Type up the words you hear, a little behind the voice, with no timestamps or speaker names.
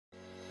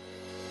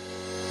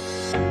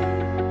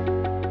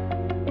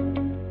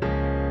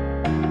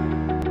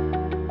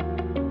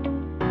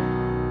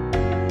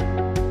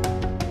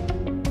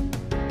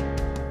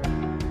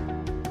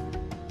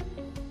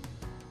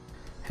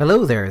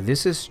Hello there,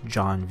 this is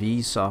John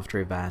V,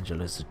 Software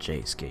Evangelist at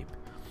JSCAPE.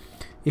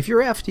 If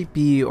your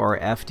FTP or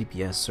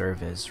FTPS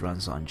service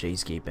runs on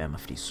JSCAPE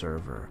MFT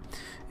server,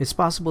 it's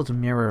possible to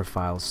mirror a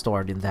file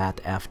stored in that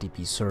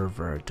FTP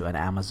server to an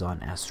Amazon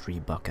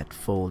S3 bucket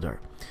folder.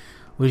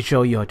 We'll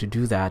show you how to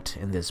do that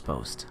in this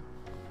post.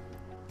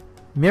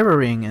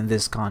 Mirroring in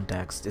this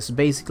context is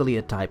basically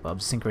a type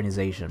of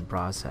synchronization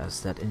process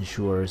that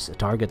ensures a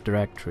target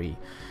directory,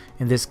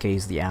 in this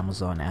case the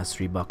Amazon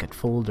S3 bucket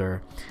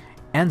folder,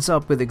 ends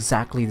up with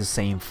exactly the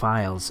same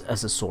files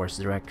as the source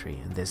directory,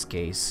 in this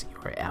case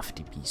your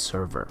FTP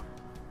server.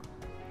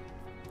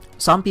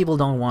 Some people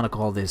don't want to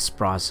call this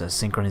process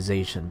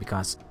synchronization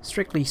because,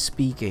 strictly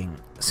speaking,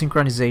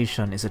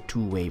 synchronization is a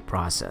two-way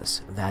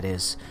process. That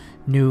is,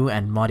 new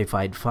and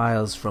modified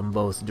files from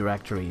both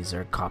directories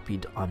are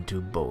copied onto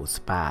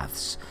both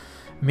paths.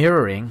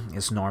 Mirroring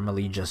is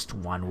normally just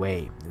one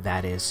way.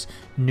 That is,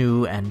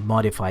 new and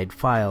modified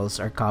files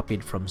are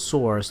copied from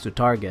source to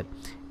target,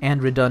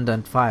 and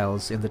redundant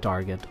files in the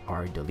target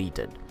are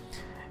deleted.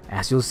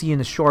 As you'll see in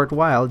a short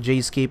while,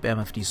 JSCAPE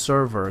MFT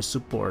server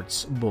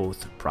supports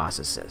both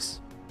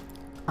processes.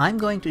 I'm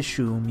going to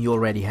assume you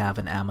already have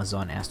an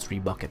Amazon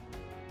S3 bucket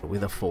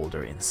with a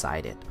folder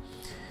inside it.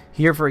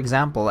 Here, for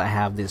example, I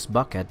have this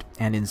bucket,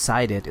 and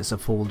inside it is a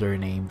folder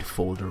named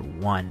Folder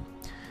 1.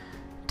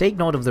 Take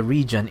note of the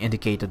region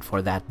indicated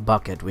for that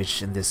bucket,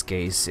 which in this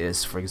case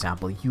is, for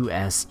example,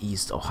 US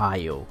East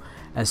Ohio,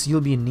 as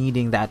you'll be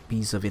needing that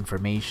piece of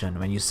information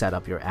when you set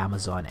up your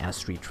Amazon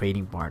S3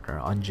 trading partner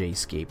on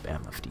JSCAPE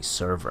MFT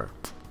server.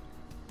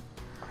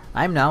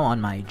 I'm now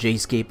on my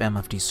JSCAPE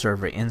MFT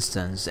server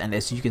instance, and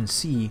as you can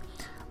see,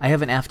 I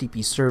have an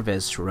FTP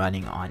service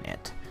running on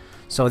it.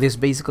 So this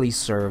basically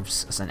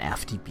serves as an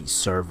FTP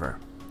server.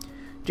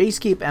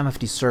 JSCAPE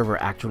MFT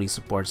server actually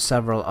supports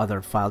several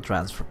other file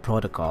transfer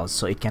protocols,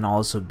 so it can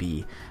also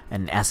be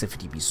an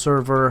SFTP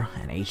server,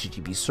 an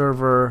HTTP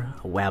server,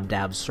 a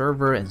WebDAV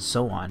server, and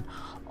so on,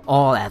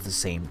 all at the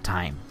same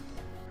time.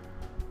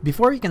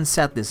 Before you can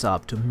set this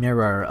up to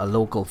mirror a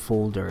local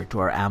folder to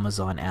our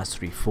Amazon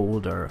S3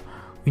 folder,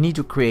 we need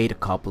to create a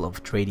couple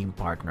of trading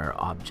partner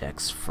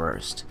objects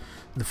first.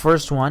 The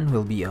first one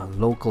will be a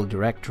local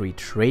directory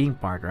trading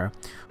partner,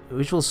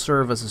 which will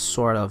serve as a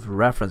sort of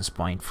reference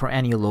point for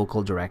any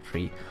local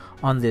directory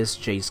on this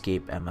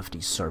JSCAPE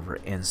MFT server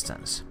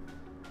instance.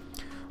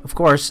 Of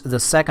course, the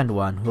second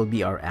one will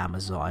be our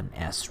Amazon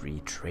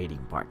S3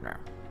 trading partner.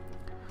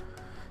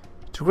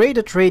 To create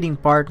a trading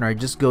partner,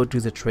 just go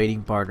to the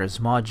Trading Partners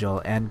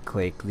module and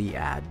click the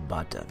Add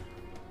button.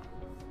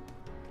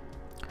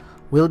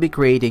 We'll be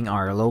creating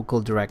our local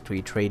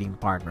directory trading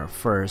partner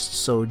first,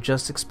 so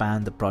just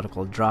expand the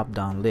protocol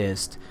drop-down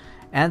list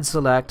and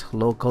select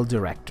Local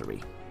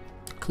Directory.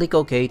 Click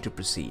OK to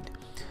proceed.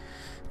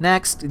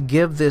 Next,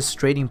 give this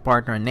trading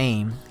partner a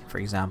name, for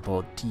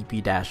example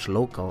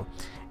tp-local,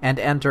 and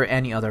enter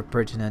any other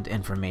pertinent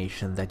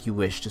information that you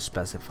wish to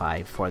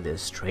specify for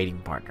this trading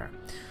partner.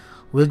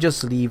 We'll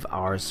just leave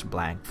ours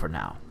blank for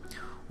now.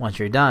 Once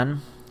you're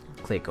done,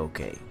 click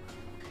OK.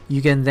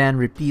 You can then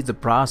repeat the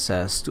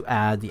process to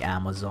add the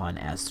Amazon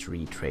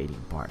S3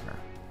 trading partner.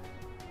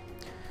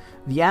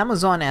 The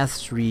Amazon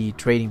S3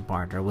 trading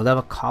partner will have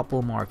a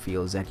couple more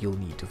fields that you'll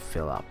need to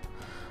fill up.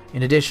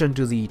 In addition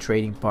to the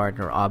trading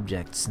partner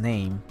object's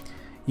name,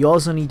 you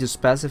also need to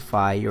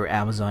specify your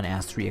Amazon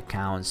S3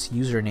 account's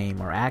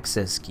username or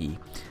access key,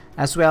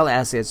 as well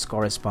as its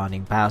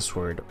corresponding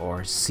password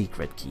or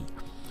secret key.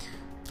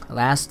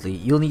 Lastly,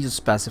 you'll need to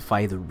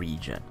specify the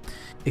region.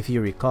 If you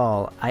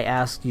recall, I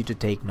asked you to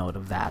take note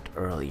of that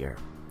earlier.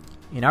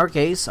 In our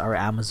case, our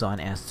Amazon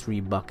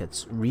S3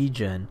 bucket's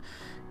region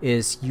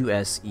is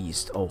US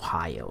East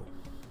Ohio.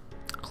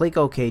 Click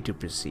OK to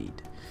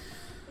proceed.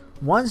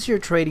 Once your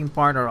trading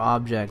partner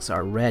objects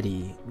are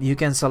ready, you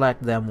can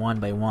select them one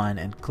by one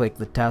and click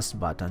the Test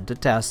button to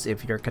test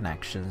if your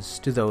connections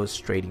to those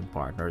trading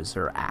partners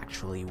are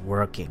actually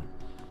working.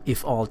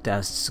 If all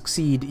tests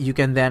succeed, you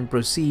can then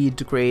proceed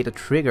to create a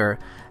trigger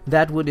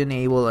that would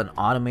enable an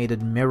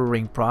automated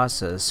mirroring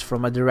process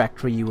from a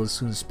directory you will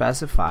soon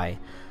specify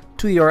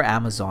to your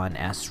Amazon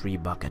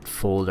S3 bucket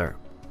folder.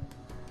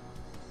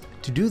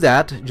 To do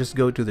that, just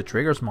go to the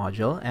Triggers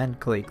module and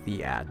click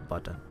the Add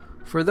button.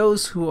 For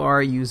those who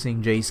are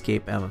using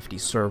JSCAPE MFT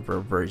server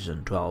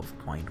version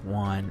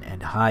 12.1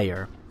 and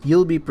higher,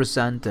 you'll be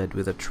presented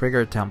with a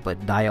trigger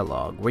template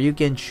dialog where you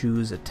can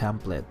choose a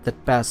template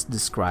that best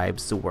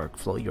describes the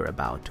workflow you're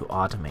about to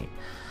automate.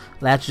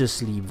 Let's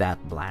just leave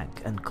that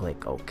blank and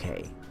click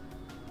OK.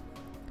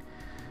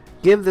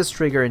 Give this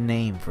trigger a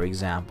name, for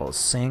example,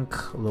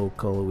 Sync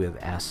Local with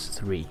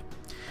S3.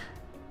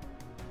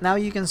 Now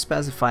you can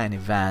specify an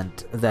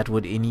event that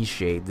would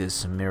initiate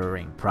this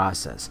mirroring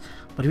process,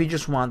 but we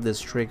just want this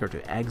trigger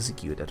to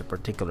execute at a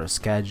particular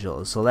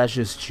schedule, so let's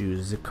just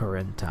choose the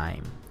current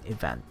time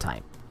event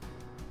type.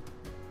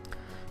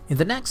 In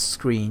the next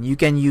screen, you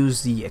can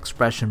use the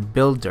expression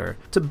builder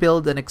to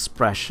build an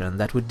expression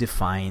that would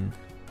define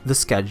the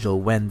schedule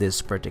when this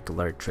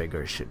particular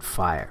trigger should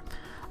fire.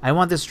 I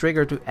want this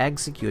trigger to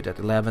execute at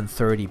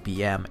 11:30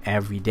 p.m.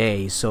 every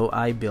day, so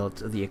I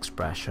built the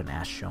expression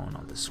as shown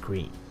on the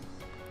screen.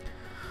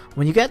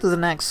 When you get to the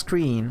next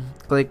screen,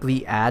 click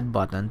the Add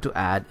button to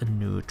add a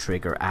new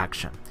trigger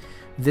action.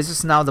 This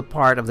is now the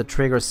part of the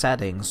trigger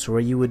settings where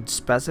you would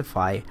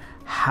specify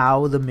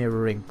how the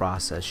mirroring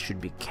process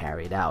should be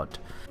carried out.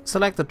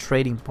 Select the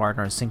trading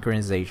partner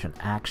synchronization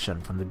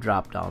action from the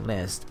drop-down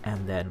list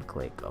and then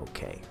click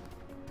OK.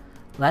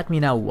 Let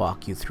me now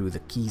walk you through the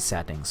key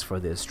settings for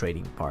this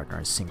trading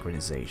partner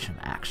synchronization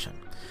action.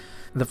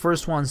 The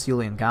first ones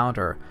you'll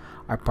encounter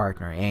are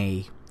partner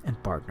A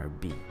and partner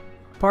B.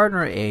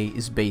 Partner A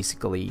is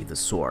basically the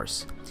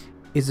source.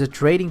 It's the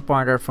trading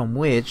partner from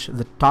which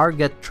the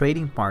target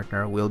trading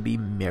partner will be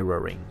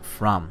mirroring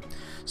from.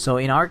 So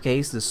in our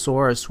case, the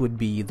source would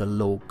be the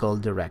local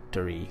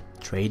directory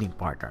trading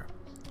partner.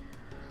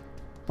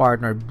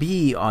 Partner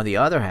B, on the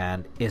other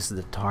hand, is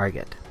the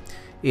target.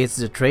 It's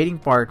the trading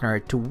partner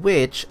to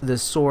which the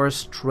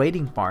source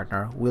trading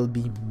partner will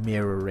be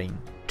mirroring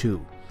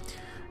to.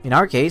 In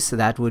our case,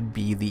 that would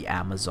be the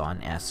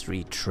Amazon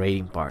S3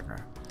 trading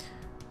partner.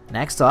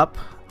 Next up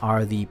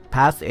are the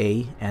path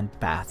A and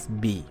path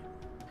B.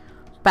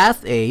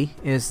 Path A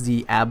is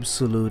the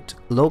absolute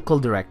local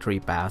directory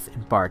path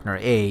in partner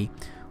A,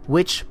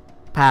 which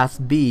path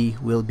B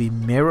will be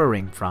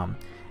mirroring from,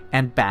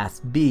 and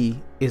path B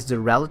is the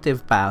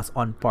relative path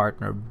on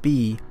partner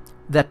B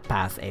that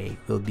path A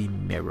will be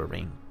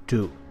mirroring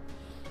to.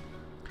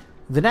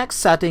 The next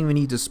setting we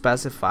need to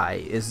specify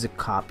is the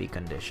copy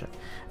condition.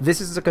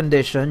 This is the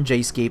condition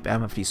JSCAPE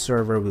MFT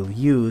server will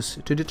use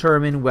to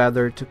determine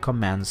whether to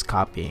commence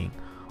copying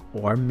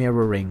or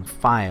mirroring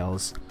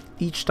files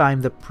each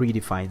time the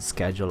predefined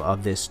schedule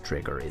of this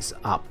trigger is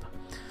up.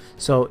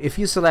 So if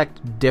you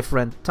select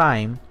different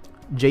time,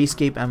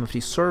 JSCAPE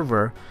MFT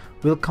server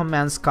will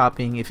commence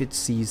copying if it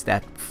sees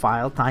that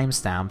file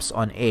timestamps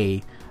on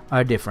A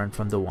are different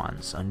from the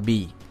ones on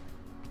B.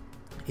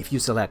 If you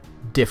select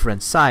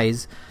different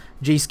size,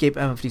 JSCAPE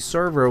MFT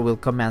server will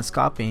commence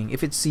copying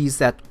if it sees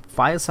that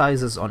file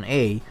sizes on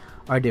A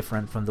are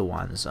different from the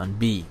ones on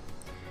B.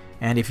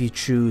 And if you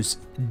choose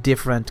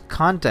different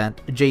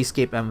content,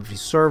 JSCAPE MFT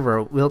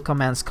server will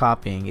commence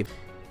copying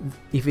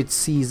if it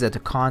sees that the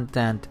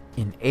content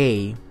in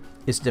A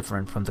is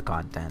different from the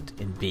content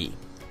in B.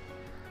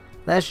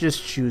 Let's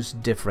just choose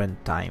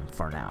different time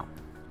for now.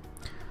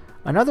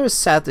 Another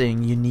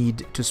setting you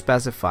need to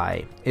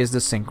specify is the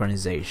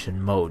synchronization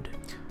mode.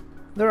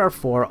 There are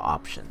 4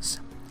 options.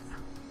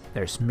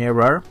 There's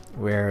mirror,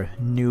 where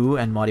new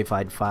and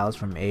modified files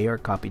from A are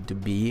copied to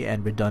B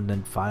and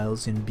redundant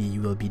files in B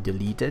will be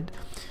deleted.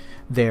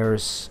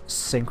 There's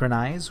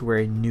synchronize,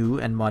 where new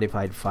and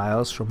modified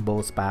files from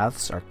both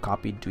paths are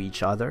copied to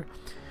each other.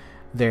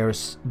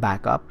 There's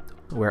backup,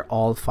 where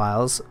all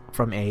files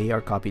from A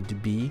are copied to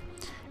B.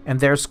 And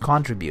there's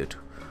contribute,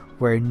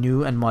 where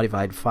new and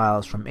modified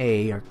files from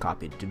A are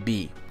copied to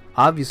B.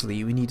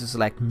 Obviously, we need to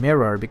select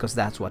mirror because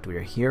that's what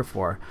we're here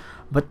for,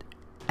 but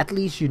at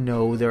least you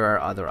know there are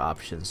other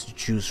options to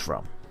choose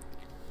from.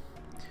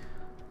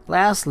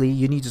 Lastly,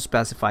 you need to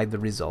specify the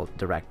result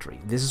directory.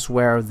 This is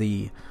where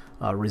the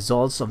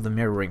results of the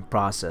mirroring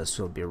process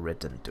will be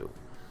written to.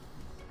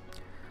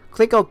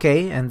 Click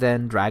OK and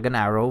then drag an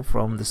arrow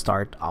from the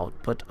start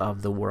output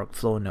of the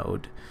workflow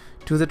node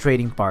to the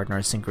trading partner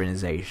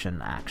synchronization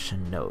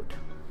action node.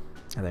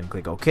 And then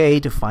click OK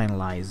to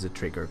finalize the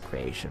trigger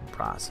creation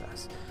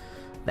process.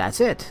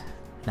 That's it.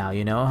 Now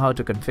you know how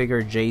to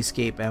configure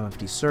JSCAPE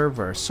MFT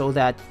server so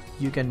that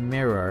you can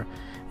mirror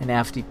an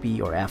FTP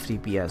or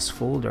FTPS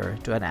folder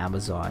to an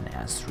Amazon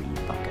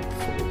S3 bucket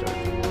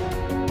folder.